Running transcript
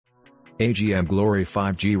AGM Glory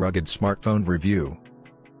 5G Rugged Smartphone Review.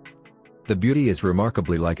 The beauty is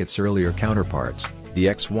remarkably like its earlier counterparts, the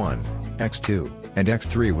X1, X2, and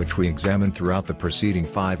X3, which we examined throughout the preceding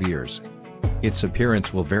 5 years. Its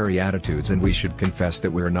appearance will vary attitudes, and we should confess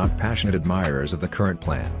that we are not passionate admirers of the current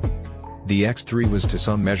plan. The X3 was to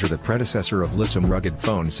some measure the predecessor of lissom rugged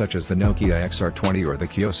phones such as the Nokia XR20 or the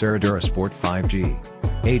Kyocera DuraSport 5G.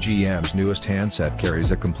 AGM's newest handset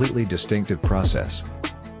carries a completely distinctive process.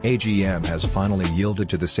 AGM has finally yielded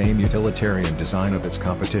to the same utilitarian design of its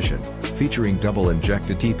competition, featuring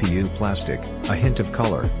double-injected TPU plastic, a hint of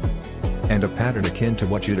color, and a pattern akin to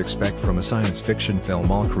what you'd expect from a science fiction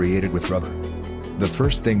film, all created with rubber. The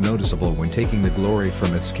first thing noticeable when taking the Glory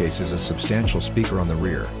from its case is a substantial speaker on the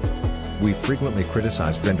rear. We frequently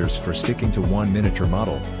criticized vendors for sticking to one miniature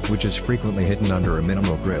model, which is frequently hidden under a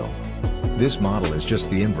minimal grille. This model is just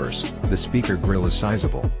the inverse. The speaker grille is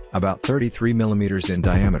sizable, about 33 mm in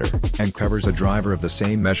diameter, and covers a driver of the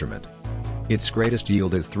same measurement. Its greatest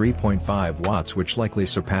yield is 3.5 watts, which likely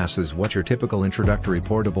surpasses what your typical introductory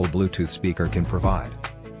portable Bluetooth speaker can provide.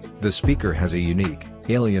 The speaker has a unique,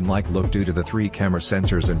 alien-like look due to the 3 camera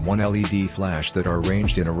sensors and 1 LED flash that are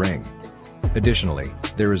arranged in a ring. Additionally,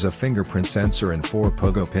 there is a fingerprint sensor and 4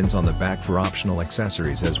 pogo pins on the back for optional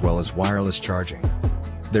accessories as well as wireless charging.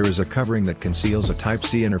 There is a covering that conceals a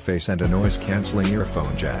Type-C interface and a noise-canceling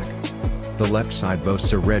earphone jack. The left side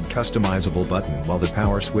boasts a red customizable button, while the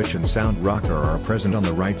power switch and sound rocker are present on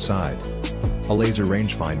the right side. A laser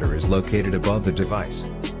rangefinder is located above the device.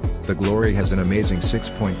 The Glory has an amazing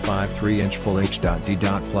 6.53-inch Full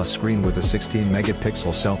HD++ screen with a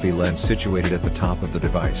 16-megapixel selfie lens situated at the top of the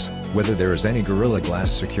device. Whether there is any Gorilla Glass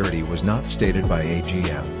security was not stated by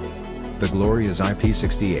AGM. The Glory is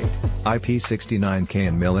IP68, IP69K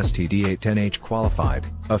and MIL STD810H qualified,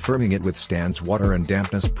 affirming it withstands water and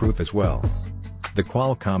dampness proof as well. The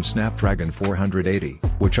Qualcomm Snapdragon 480,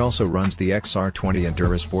 which also runs the XR20 and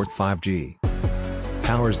DuraSport 5G,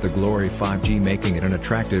 powers the Glory 5G, making it an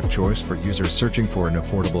attractive choice for users searching for an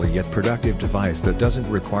affordable yet productive device that doesn't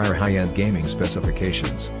require high-end gaming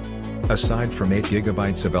specifications. Aside from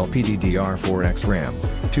 8GB of LPDDR4X RAM,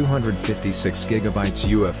 256GB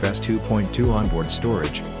UFS 2.2 onboard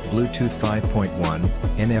storage, Bluetooth 5.1,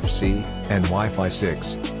 NFC, and Wi-Fi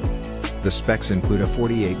 6. The specs include a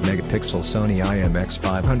 48-megapixel Sony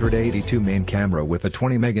IMX582 main camera with a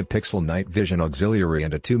 20-megapixel night vision auxiliary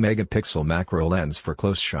and a 2-megapixel macro lens for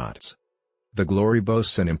close shots. The Glory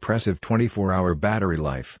boasts an impressive 24-hour battery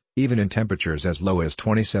life, even in temperatures as low as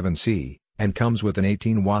 27 C, and comes with an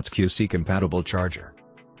 18 watts QC-compatible charger.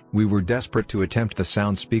 We were desperate to attempt the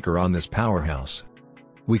sound speaker on this powerhouse.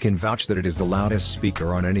 We can vouch that it is the loudest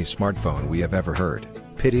speaker on any smartphone we have ever heard.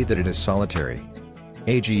 Pity that it is solitary.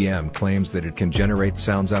 AGM claims that it can generate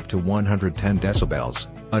sounds up to 110 decibels.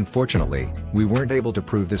 Unfortunately, we weren't able to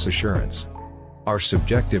prove this assurance. Our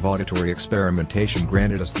subjective auditory experimentation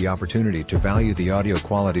granted us the opportunity to value the audio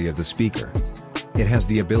quality of the speaker. It has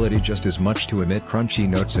the ability just as much to emit crunchy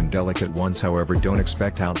notes and delicate ones, however don't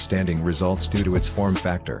expect outstanding results due to its form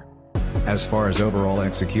factor. As far as overall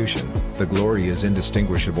execution, the Glory is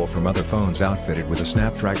indistinguishable from other phones outfitted with a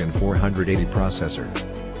Snapdragon 480 processor.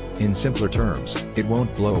 In simpler terms, it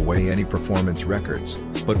won't blow away any performance records,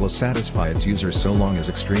 but will satisfy its users so long as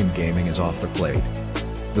extreme gaming is off the plate.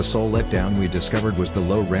 The sole letdown we discovered was the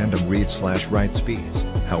low random read/write speeds.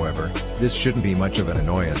 However, this shouldn't be much of an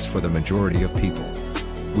annoyance for the majority of people.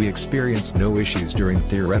 We experienced no issues during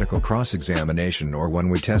theoretical cross-examination or when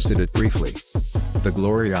we tested it briefly. The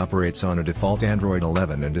Glory operates on a default Android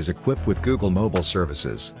 11 and is equipped with Google mobile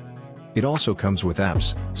services. It also comes with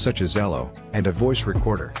apps, such as Elo, and a voice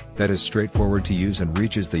recorder, that is straightforward to use and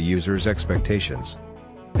reaches the user's expectations.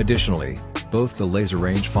 Additionally, both the laser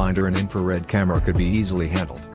rangefinder and infrared camera could be easily handled.